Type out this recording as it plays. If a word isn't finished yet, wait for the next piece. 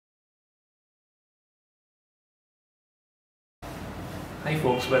Hi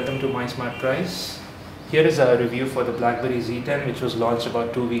folks, welcome to MySmartPrice. Here is a review for the Blackberry Z10, which was launched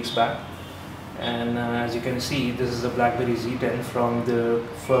about 2 weeks back. And as you can see, this is the Blackberry Z10 from the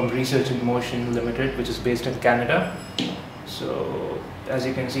firm Research in Motion Limited, which is based in Canada. So as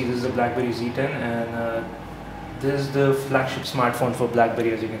you can see, this is the Blackberry Z10, and this is the flagship smartphone for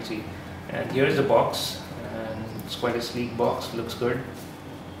Blackberry, as you can see. And here is the box, and it's quite a sleek box, looks good.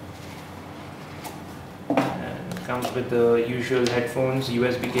 Comes with the usual headphones,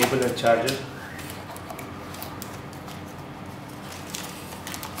 USB cable and charger.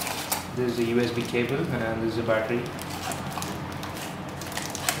 This is the USB cable and this is the battery.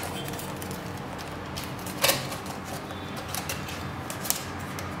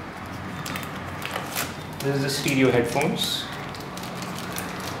 This is the stereo headphones.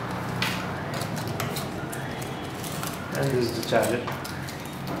 And this is the charger.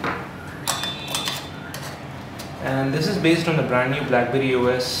 And this is based on the brand new Blackberry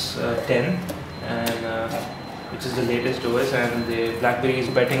OS 10, and which is the latest OS, and the Blackberry is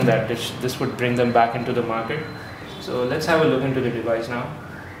betting that this would bring them back into the market. So let's have a look into the device now.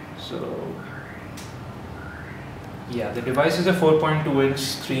 So yeah, the device is a 4.2-inch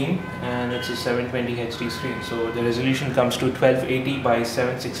screen and it's a 720 HD screen. So the resolution comes to 1280 by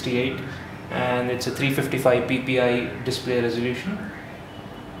 768 and it's a 355 ppi display resolution.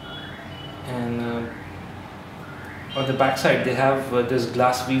 And on the back side they have this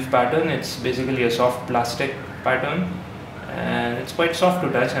glass weave pattern. It's basically a soft plastic pattern and it's quite soft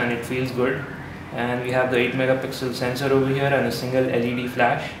to touch and it feels good. And we have the 8 megapixel sensor over here and a single LED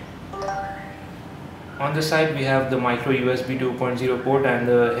flash. On the side we have the micro USB 2.0 port and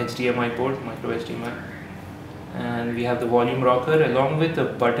the HDMI port, micro HDMI. And we have the volume rocker along with a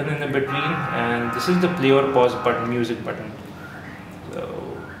button in the between, and this is the play or pause button, music button.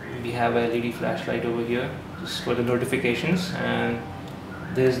 So we have a LED flashlight over here just for the notifications, and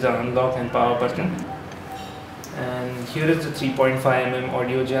there's the unlock and power button. And here is the 3.5mm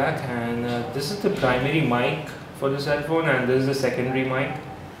audio jack, and this is the primary mic for the cell phone, and this is the secondary mic.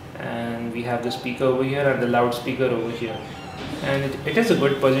 And we have the speaker over here and the loudspeaker over here. And it is a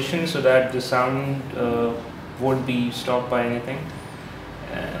good position so that the sound won't be stopped by anything.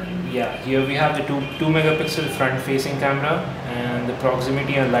 And yeah, here we have the 2 megapixel front facing camera and the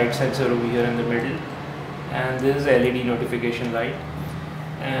proximity and light sensor over here in the middle. And this is the LED notification light.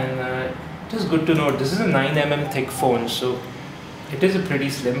 And it is good to note, this is a 9mm thick phone, so it is a pretty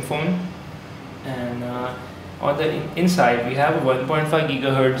slim phone. And on the inside we have a 1.5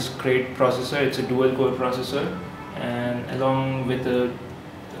 gigahertz Crate processor. It's a dual core processor, and along with the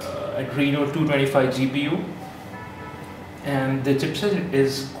Adreno 225 GPU. And the chipset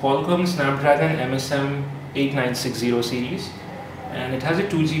is Qualcomm Snapdragon MSM 8960 series, and it has a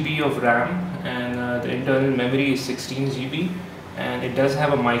 2 GB of RAM, and the internal memory is 16 GB, and it does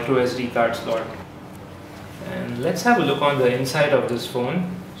have a micro SD card slot. And let's have a look on the inside of this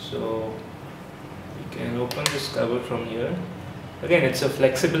phone. So you can open this cover from here. Again, it's a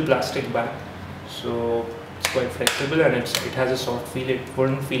flexible plastic back, so it's quite flexible and it has a soft feel. It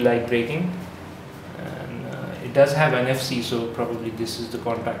wouldn't feel like breaking. And it does have NFC, so probably this is the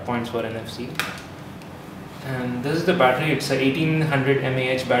contact points for NFC. And this is the battery. It's a 1800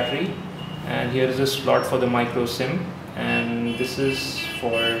 mAh battery, and here is a slot for the micro SIM, and this is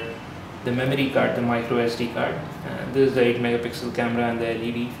for the memory card, the micro SD card. And this is the 8 megapixel camera and the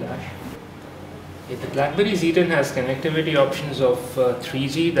LED flash. The Blackberry Z10 has connectivity options of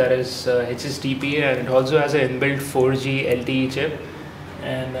 3G, that is HSDPA, and it also has an inbuilt 4G LTE chip.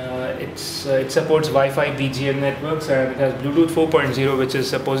 And it supports Wi-Fi BGN networks, and it has Bluetooth 4.0, which is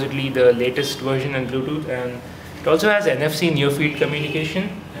supposedly the latest version in Bluetooth. And it also has NFC near field communication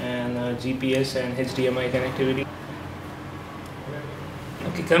and GPS and HDMI connectivity.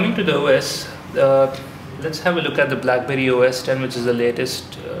 Okay, coming to the OS, let's have a look at the Blackberry OS 10, which is the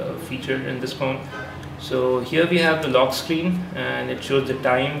latest feature in this phone. So here we have the lock screen, and it shows the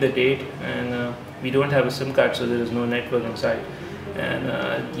time, the date, and we don't have a SIM card, so there is no network inside.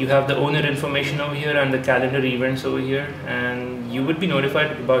 And you have the owner information over here and the calendar events over here, and you would be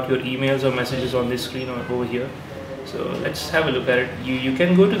notified about your emails or messages on this screen or over here. So let's have a look at it. You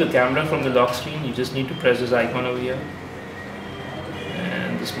can go to the camera from the lock screen. You just need to press this icon over here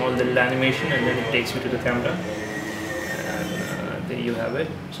and the small little animation, and then it takes you to the camera, and there you have it.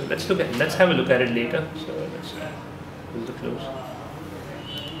 So let's have a look at it later. So let's pull the close.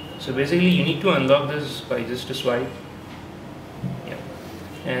 So basically you need to unlock this by just a swipe.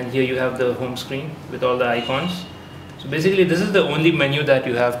 And here you have the home screen with all the icons. So basically this is the only menu that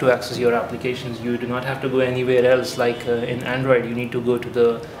you have to access your applications. You do not have to go anywhere else. Like in Android, you need to go to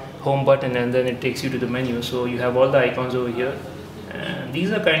the home button and then it takes you to the menu. So you have all the icons over here, and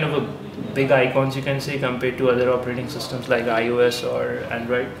these are kind of a big icons, you can say, compared to other operating systems like iOS or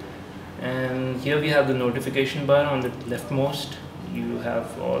Android. And here we have the notification bar on the leftmost. You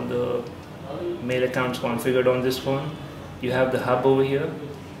have all the mail accounts configured on this phone. You have the hub over here,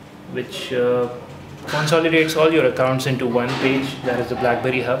 which consolidates all your accounts into one page. That is the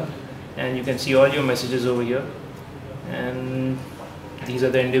BlackBerry hub, and you can see all your messages over here. And these are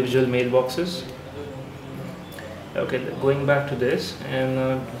the individual mailboxes. Okay, going back to this,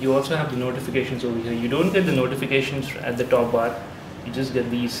 and you also have the notifications over here. You don't get the notifications at the top bar. You just get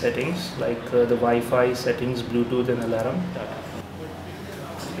these settings like the Wi-Fi settings, Bluetooth, and alarm.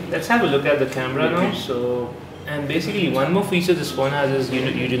 Let's have a look at the camera now. So, and basically one more feature this phone has is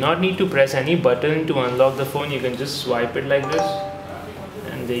you do not need to press any button to unlock the phone. You can just swipe it like this,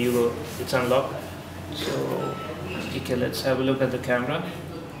 and there you go, it's unlocked. So okay, let's have a look at the camera.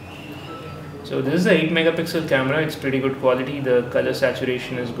 So this is a 8 megapixel camera. It's pretty good quality. The color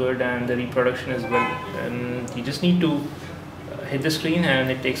saturation is good and the reproduction is well. And you just need to hit the screen and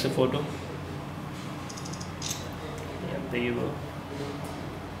it takes a photo. Yeah, there you go.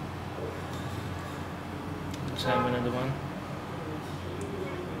 Let's have another one.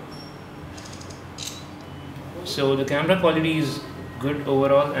 So the camera quality is good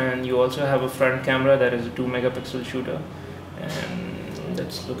overall, and you also have a front camera that is a 2 megapixel shooter. And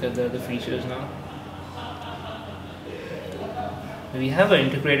let's look at the other features now. We have an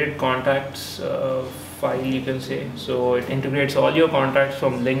integrated contacts file, you can say. So it integrates all your contacts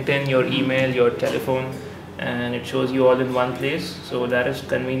from LinkedIn, your email, your telephone, and it shows you all in one place. So that is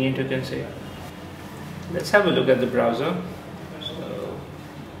convenient, you can say. Let's have a look at the browser. So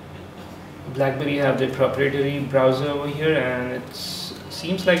BlackBerry have the proprietary browser over here, and it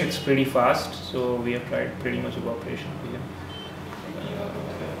seems like it's pretty fast. So we have tried pretty much of operation here.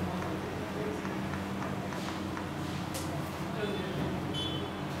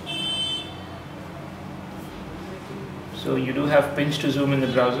 So you do have pinch to zoom in the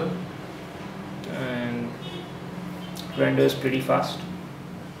browser, and renders pretty fast.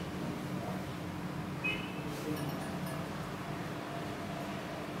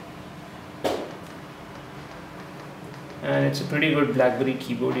 And it's a pretty good BlackBerry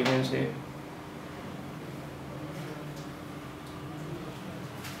keyboard, you can say.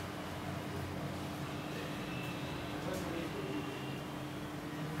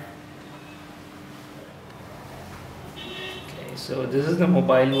 Okay, so this is the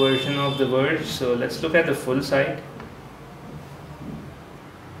mobile version of the Verge. So let's look at the full site.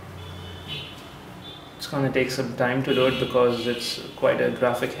 It's gonna take some time to load because it's quite a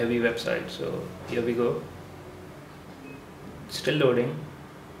graphic heavy website. So here we go. Still loading.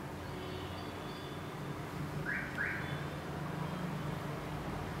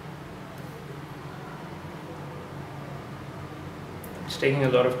 It's taking a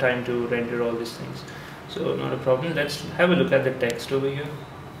lot of time to render all these things, so not a problem. Let's have a look at the text over here.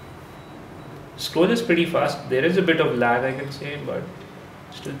 Scroll is pretty fast. There is a bit of lag, I can say, but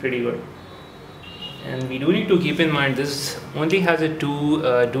still pretty good. And we do need to keep in mind this only has a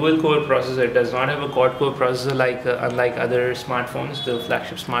dual core processor. It does not have a quad core processor like unlike other smartphones, the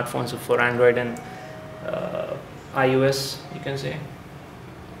flagship smartphones for Android and iOS, you can say.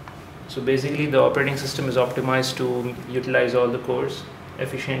 So basically the operating system is optimized to utilize all the cores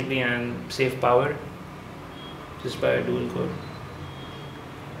efficiently and save power just by a dual core.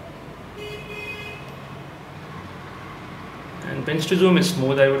 And pinch to zoom is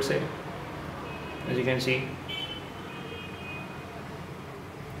smooth, I would say, as you can see.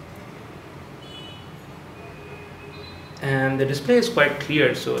 And the display is quite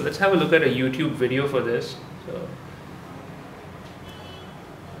clear, so let's have a look at a YouTube video for this. So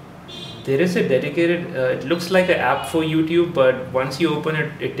there is a dedicated, it looks like an app for YouTube, but once you open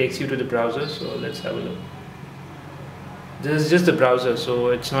it, it takes you to the browser. So let's have a look. This is just the browser, so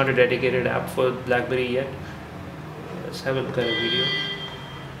it's not a dedicated app for BlackBerry yet. Let's have a look at a video.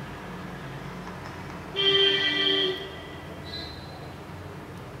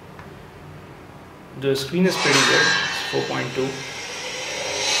 The screen is pretty good, it's 4.2.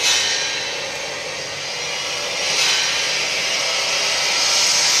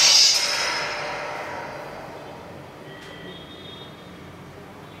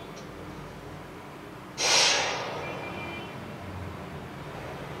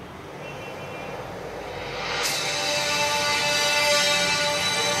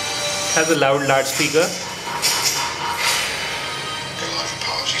 Has a loud loudspeaker.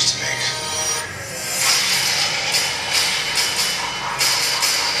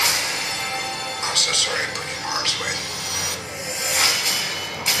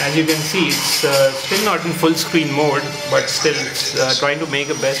 As you can see, it's still not in full screen mode, but still it's trying to make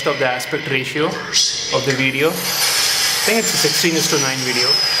the best of the aspect ratio of the video. I think it's a 16:9 video.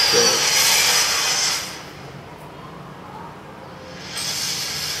 So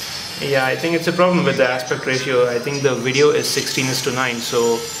yeah, I think it's a problem with the aspect ratio. I think the video is 16:9,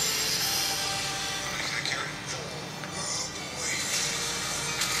 so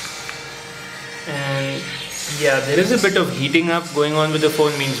and yeah, there is a bit of heating up going on with the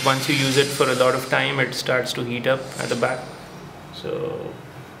phone. Means once you use it for a lot of time, it starts to heat up at the back. So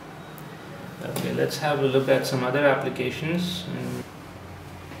okay, let's have a look at some other applications.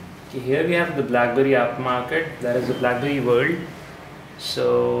 Okay, here we have the BlackBerry app market, that is the BlackBerry world.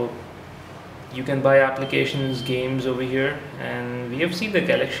 So you can buy applications, games over here, and we have seen the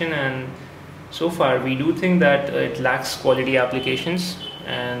collection, and so far we do think that it lacks quality applications,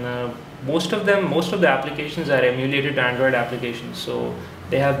 and most of the applications are emulated Android applications, so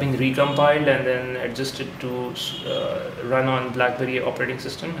they have been recompiled and then adjusted to run on BlackBerry operating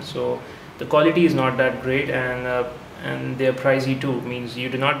system. So the quality is not that great, and they're pricey too. Means you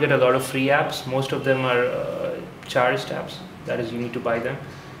do not get a lot of free apps. Most of them are charged apps. That is, you need to buy them.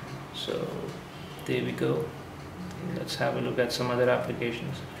 So there we go. Let's have a look at some other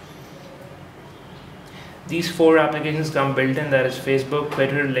applications. These 4 applications come built in, that is Facebook,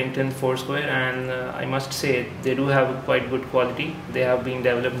 Twitter, LinkedIn, Foursquare, and I must say they do have quite good quality. They have been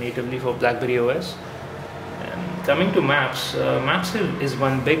developed natively for BlackBerry OS. And coming to Maps, Maps is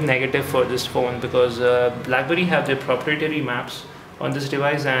one big negative for this phone, because BlackBerry have their proprietary maps on this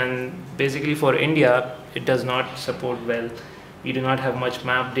device, and basically for India it does not support well. We do not have much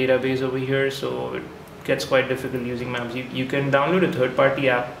map database over here, so it gets quite difficult using maps. You can download a third-party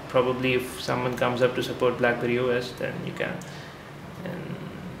app, probably if someone comes up to support BlackBerry OS, then you can. And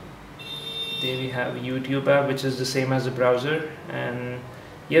there we have YouTube app, which is the same as the browser, and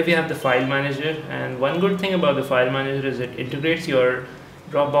here we have the file manager. And one good thing about the file manager is it integrates your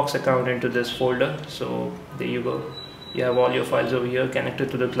Dropbox account into this folder. So there you go, you have all your files over here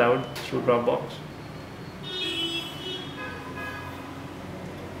connected to the cloud through Dropbox.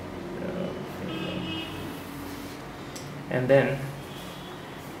 And then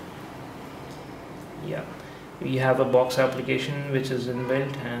yeah, we have a box application which is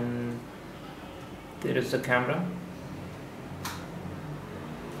inbuilt, and there is the camera,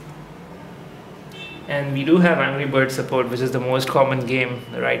 and we do have Angry Birds support, which is the most common game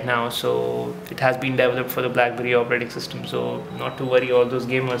right now. So it has been developed for the BlackBerry operating system, so not to worry, all those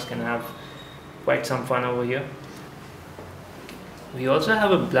gamers can have quite some fun over here. We also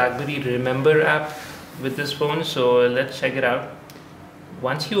have a BlackBerry Remember app with this phone, so let's check it out.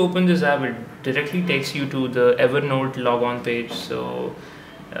 Once you open this app, it directly takes you to the Evernote logon page. So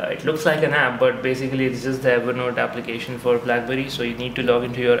it looks like an app, but basically it's just the Evernote application for BlackBerry. So you need to log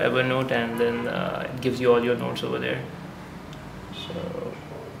into your Evernote, and then it gives you all your notes over there. So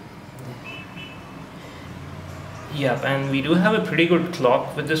yeah, and we do have a pretty good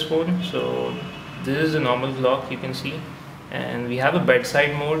clock with this phone. So this is a normal clock, you can see. And we have a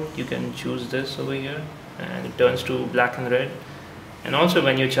bedside mode. You can choose this over here, and it turns to black and red. And also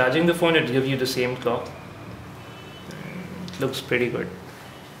when you're charging the phone, it gives you the same clock. It looks pretty good.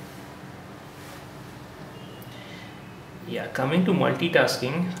 Yeah, coming to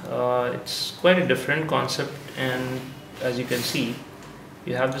multitasking, it's quite a different concept, and as you can see,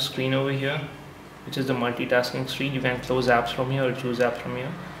 you have the screen over here, which is the multitasking screen. You can close apps from here or choose apps from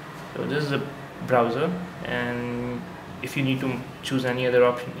here. So this is the browser, and if you need to choose any other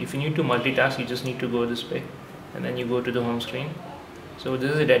option, if you need to multitask, you just need to go this way, and then you go to the home screen. So this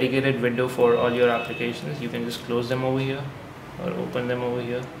is a dedicated window for all your applications. You can just close them over here or open them over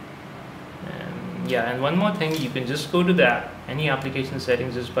here. And yeah, and one more thing, you can just go to any application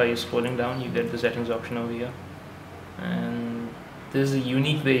settings just by scrolling down. You get the settings option over here, and this is a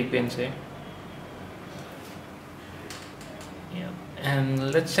unique way, you can say.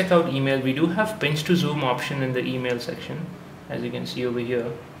 And let's check out email. We do have pinch to zoom option in the email section, as you can see over here.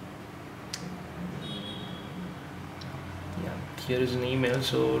 Yeah, here is an email.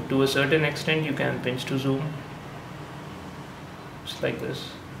 So to a certain extent, you can pinch to zoom, just like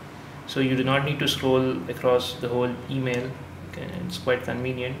this. So you do not need to scroll across the whole email. Okay, it's quite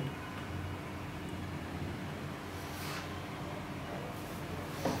convenient.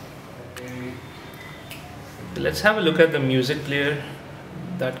 Let's have a look at the music player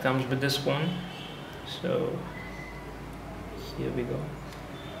that comes with this phone. So here we go.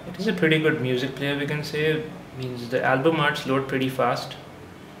 It is a pretty good music player, we can say. It means the album arts load pretty fast.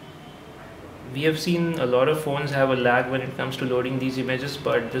 We have seen a lot of phones have a lag when it comes to loading these images,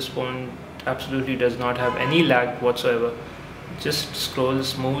 but this phone absolutely does not have any lag whatsoever. just scrolls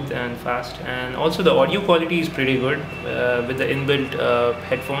smooth and fast, and also the audio quality is pretty good with the inbuilt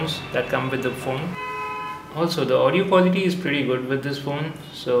headphones that come with the phone. Also the audio quality is pretty good with this phone,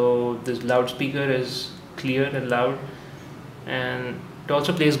 so this loudspeaker is clear and loud, and it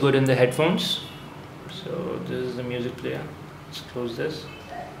also plays good in the headphones. So this is the music player. Let's close this.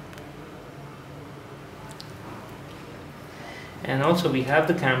 And also we have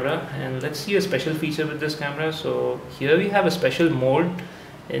the camera, and let's see a special feature with this camera. So here we have a special mode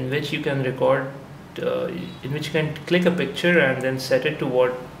in which you can record, in which you can click a picture and then set it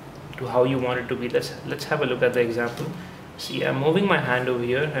to how you want it to be. Let's have a look at the example. See, I'm moving my hand over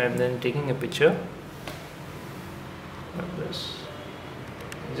here and then taking a picture of this.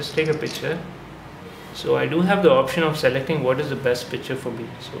 Just take a picture. So I do have the option of selecting what is the best picture for me.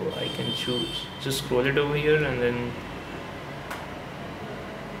 So I can choose, just scroll it over here, and then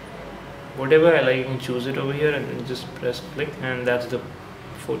whatever I like, you can choose it over here and then just press click, and that's the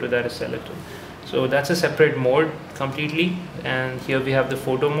photo that is selected. So that's a separate mode completely. And here we have the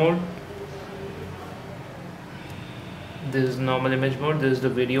photo mode. This is normal image mode. This is the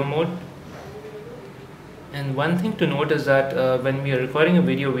video mode. And one thing to note is that when we are recording a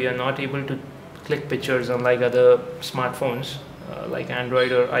video, we are not able to click pictures, unlike other smartphones like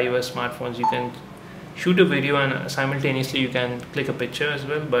Android or iOS smartphones. You can shoot a video and simultaneously you can click a picture as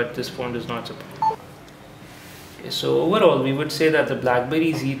well, but this phone does not support. So overall, we would say that the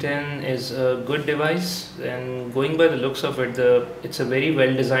Blackberry Z10 is a good device, and going by the looks of it, it's a very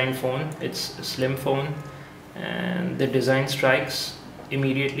well designed phone. It's a slim phone, and the design strikes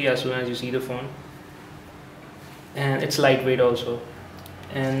immediately as soon as you see the phone, and it's lightweight also.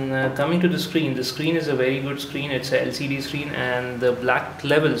 And coming to the screen is a very good screen. It's a LCD screen, and the black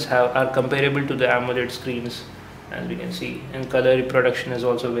levels are comparable to the AMOLED screens, as we can see, and color reproduction is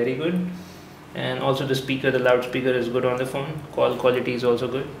also very good. And also the loudspeaker is good on the phone. Call quality is also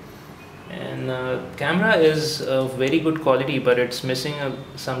good, and camera is of very good quality, but it's missing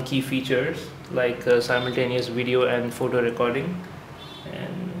some key features like simultaneous video and photo recording.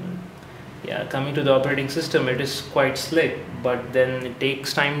 And yeah, coming to the operating system, it is quite slick, but then it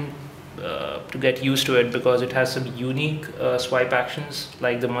takes time to get used to it, because it has some unique swipe actions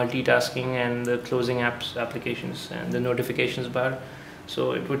like the multitasking and the closing applications and the notifications bar.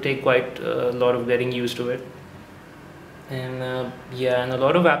 So it would take quite a lot of getting used to it. And yeah, and a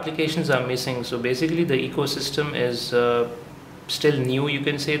lot of applications are missing. So basically the ecosystem is still new, you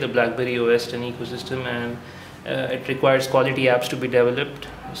can say, the Blackberry OS 10 ecosystem, and it requires quality apps to be developed.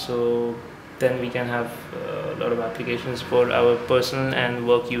 So then we can have a lot of applications for our personal and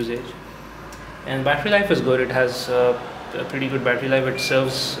work usage. And battery life is good. It has a pretty good battery life. It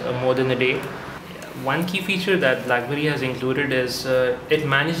serves more than a day. One key feature that Blackberry has included is it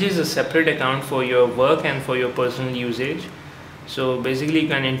manages a separate account for your work and for your personal usage. So basically you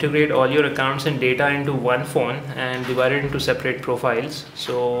can integrate all your accounts and data into one phone and divide it into separate profiles.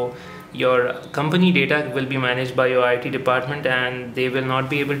 So your company data will be managed by your IT department, and they will not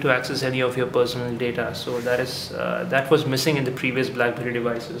be able to access any of your personal data. So that was missing in the previous Blackberry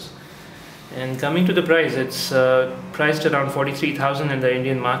devices. And coming to the price, it's priced around 43,000 in the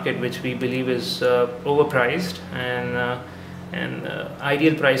Indian market, which we believe is overpriced, and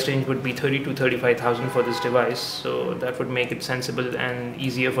ideal price range would be 30 to 35,000 for this device. So that would make it sensible and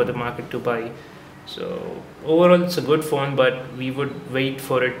easier for the market to buy. So overall, it's a good phone, but we would wait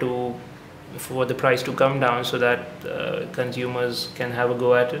for the price to come down so that consumers can have a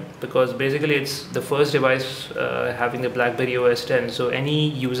go at it, because basically it's the first device having the Blackberry OS 10, so any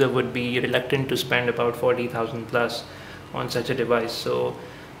user would be reluctant to spend about 40,000 plus on such a device. So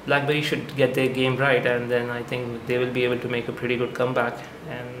Blackberry should get their game right, and then I think they will be able to make a pretty good comeback.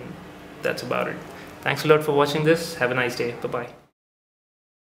 And that's about it. Thanks a lot for watching this. Have a nice day. Bye bye.